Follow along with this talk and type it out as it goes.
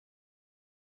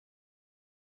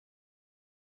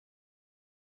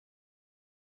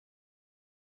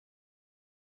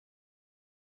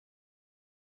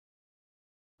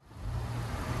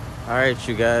All right,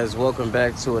 you guys, welcome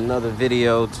back to another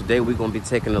video. Today we're going to be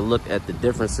taking a look at the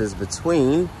differences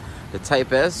between the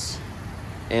Type-S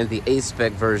and the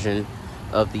A-Spec version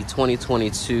of the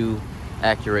 2022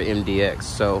 Acura MDX.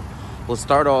 So we'll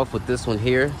start off with this one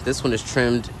here. This one is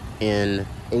trimmed in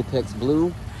Apex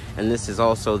Blue, and this is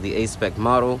also the A-Spec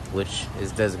model, which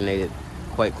is designated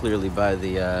quite clearly by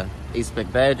the A-Spec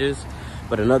badges.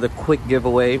 But another quick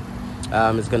giveaway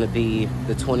is going to be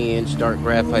the 20-inch dark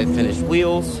graphite finished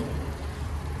wheels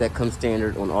that come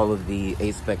standard on all of the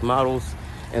A-Spec models.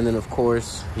 And then of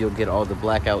course you'll get all the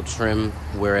blackout trim,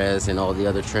 whereas in all the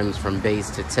other trims from base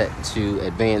to tech to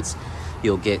advanced,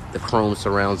 you'll get the chrome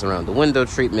surrounds around the window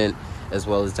treatment, as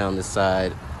well as down the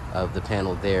side of the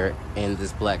panel there, and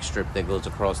this black strip that goes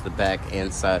across the back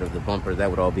and side of the bumper.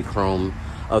 That would all be chrome.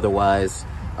 Otherwise,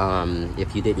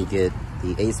 if you didn't get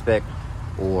the A-Spec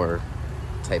or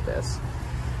Type-S,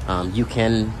 you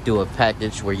can do a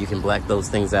package where you can black those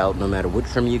things out no matter what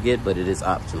trim you get, but it is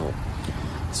optional.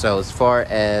 So as far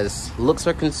as looks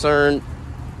are concerned,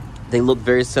 they look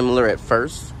very similar at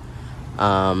first,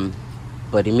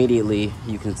 but immediately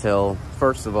you can tell.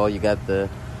 First of all, you got the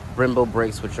Brembo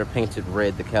brakes, which are painted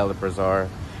red, the calipers are,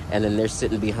 and then they're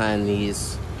sitting behind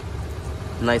these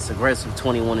nice aggressive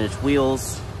 21-inch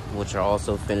wheels, which are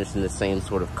also finished in the same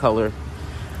sort of color.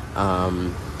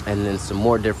 And then some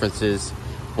more differences.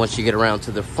 Once you get around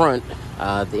to the front,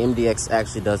 the MDX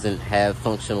actually doesn't have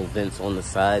functional vents on the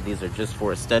side. These are just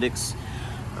for aesthetics.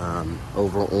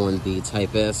 Over on the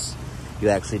Type-S, you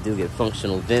actually do get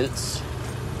functional vents.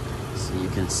 So you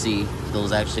can see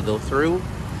those actually go through.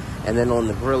 And then on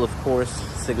the grille, of course,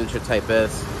 signature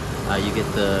Type-S, you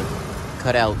get the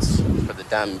cutouts for the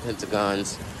diamond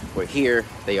pentagons, where here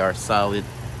they are solid.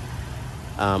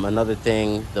 Another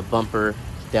thing, the bumper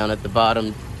down at the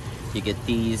bottom, you get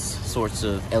these sorts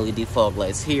of LED fog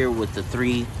lights here with the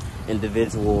 3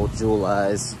 individual jewel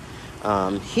eyes.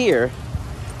 Here,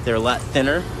 they're a lot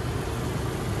thinner,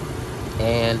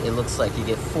 and it looks like you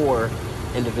get 4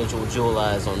 individual jewel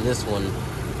eyes on this one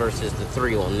versus the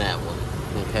 3 on that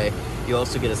one, okay? You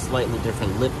also get a slightly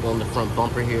different lip on the front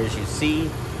bumper here, as you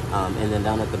see, and then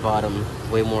down at the bottom,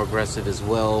 way more aggressive as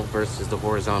well versus the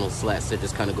horizontal slats that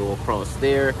just kind of go across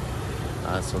there.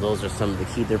 So those are some of the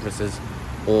key differences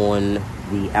on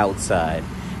the outside.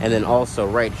 And then also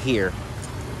right here,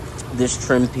 this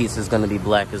trim piece is going to be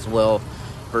black as well,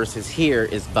 versus here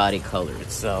is body colored.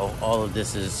 So all of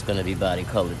this is going to be body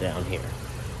colored down here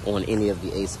on any of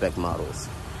the A-Spec models.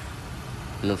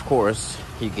 And of course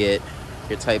you get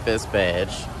your Type-S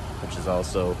badge, which is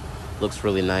also looks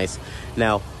really nice.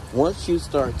 Now once you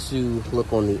start to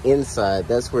look on the inside,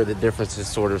 that's where the differences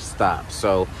sort of stop.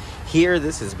 So here,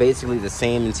 this is basically the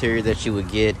same interior that you would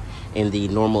get in the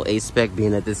normal A-Spec,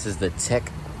 being that this is the tech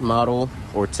model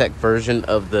or tech version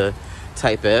of the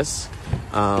Type-S.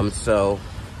 So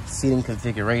seating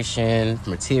configuration,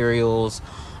 materials,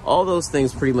 all those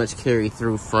things pretty much carry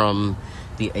through from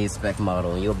the A-Spec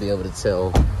model, and you'll be able to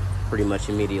tell pretty much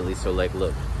immediately. So like,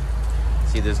 look,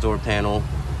 see this door panel,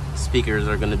 speakers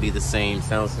are going to be the same,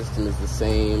 sound system is the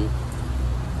same,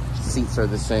 seats are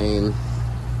the same.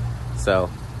 So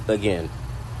again,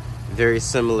 very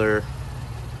similar.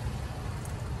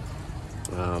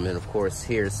 And of course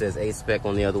here it says A-Spec,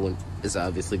 on the other one is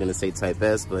obviously going to say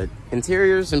Type-S, but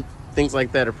interiors and things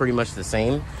like that are pretty much the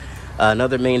same.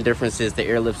 Another main difference is the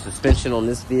airlift suspension on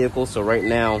this vehicle. So right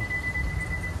now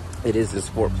it is in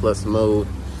Sport Plus mode,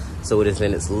 so it is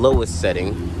in its lowest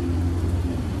setting.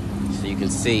 So you can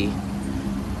see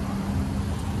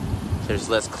there's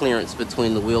less clearance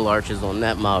between the wheel arches on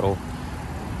that model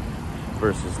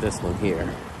versus this one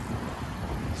here.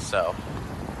 So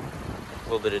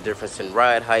a little bit of difference in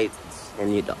ride height,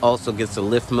 and it also gets a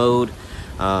lift mode,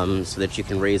 so that you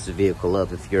can raise the vehicle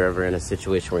up if you're ever in a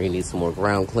situation where you need some more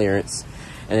ground clearance.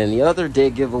 And then the other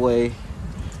big giveaway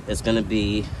is going to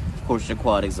be, of course, your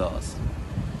quad exhaust,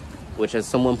 which, as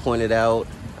someone pointed out,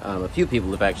 a few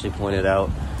people have actually pointed out,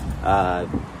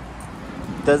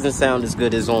 doesn't sound as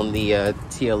good as on the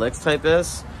TLX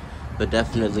Type-S, but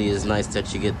definitely is nice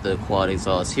that you get the quad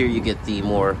exhaust. Here you get the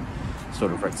more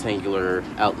sort of rectangular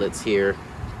outlets here,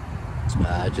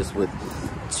 just with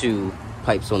 2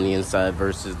 pipes on the inside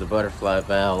versus the butterfly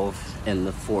valve and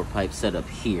the 4 pipe setup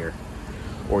here,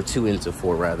 or 2 into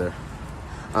 4 rather.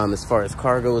 As far as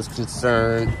cargo is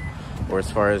concerned, or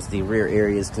as far as the rear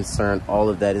area is concerned, all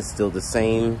of that is still the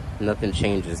same. Nothing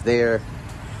changes there.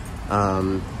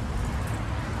 So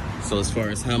as far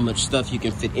as how much stuff you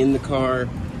can fit in the car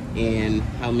and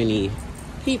how many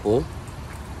people,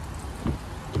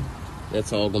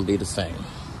 that's all gonna be the same.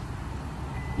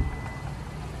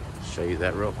 Show you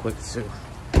that real quick too.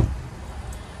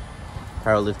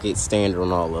 power liftgate standard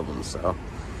on all of them. So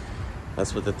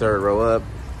that's with the third row up.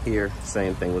 Here,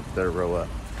 same thing with the third row up.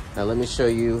 Now let me show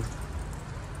you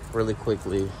really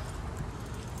quickly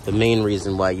the main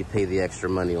reason why you pay the extra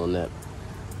money on that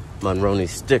Monroney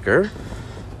sticker.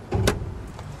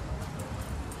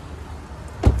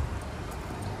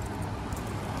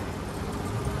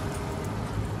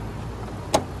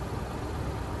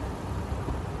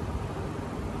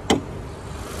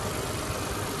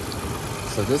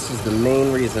 So this is the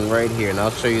main reason right here, and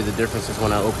I'll show you the differences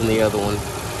when I open the other one.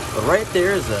 But right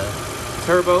there is a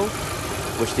turbo,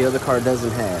 which the other car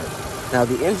doesn't have. Now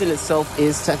the engine itself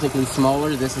is technically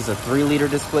smaller. This is a 3-liter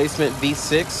displacement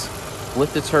V6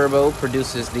 with the turbo,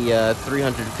 produces the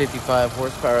 355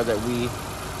 horsepower that we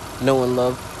know and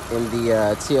love in the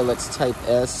TLX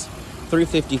Type-S,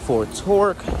 354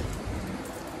 torque.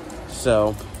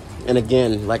 So, and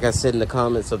again, like I said in the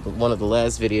comments of one of the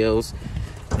last videos,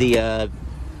 the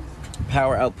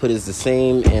power output is the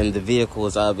same, and the vehicle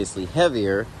is obviously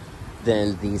heavier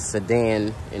than the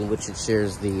sedan in which it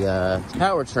shares the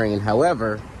powertrain.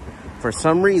 However, for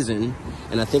some reason,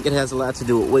 and I think it has a lot to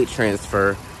do with weight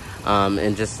transfer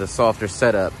and just the softer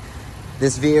setup,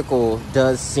 this vehicle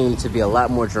does seem to be a lot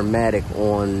more dramatic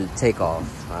on takeoff.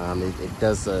 It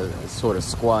does a sort of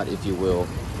squat, if you will,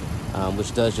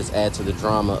 which does just add to the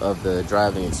drama of the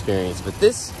driving experience. But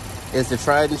this is the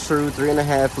tried and true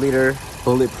 3.5-liter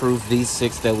bulletproof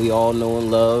V6 that we all know and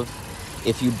love.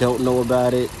 If you don't know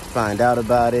about it, find out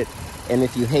about it. And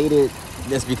if you hate it,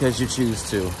 that's because you choose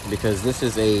to, because this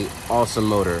is a awesome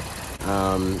motor.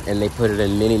 And they put it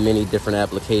in many, many different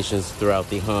applications throughout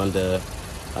the Honda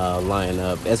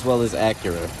lineup, as well as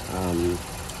Acura.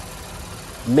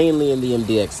 Mainly in the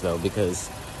MDX though, because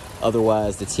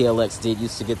otherwise the TLX did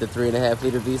used to get the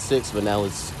 3.5-liter V6, but now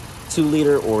it's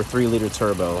 2-liter or 3-liter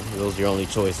turbo. Those are your only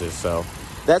choices. So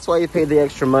that's why you pay the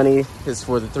extra money, is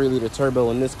for the 3-liter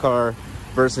turbo in this car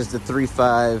versus the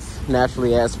 3.5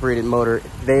 naturally aspirated motor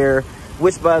there,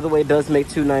 which by the way does make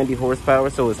 290 horsepower,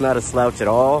 so it's not a slouch at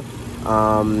all.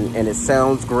 And it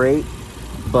sounds great,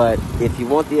 but if you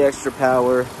want the extra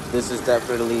power, this is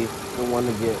definitely the one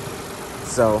to get.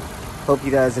 So hope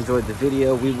you guys enjoyed the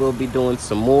video. We will be doing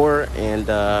some more, and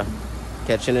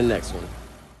catch you in the next one.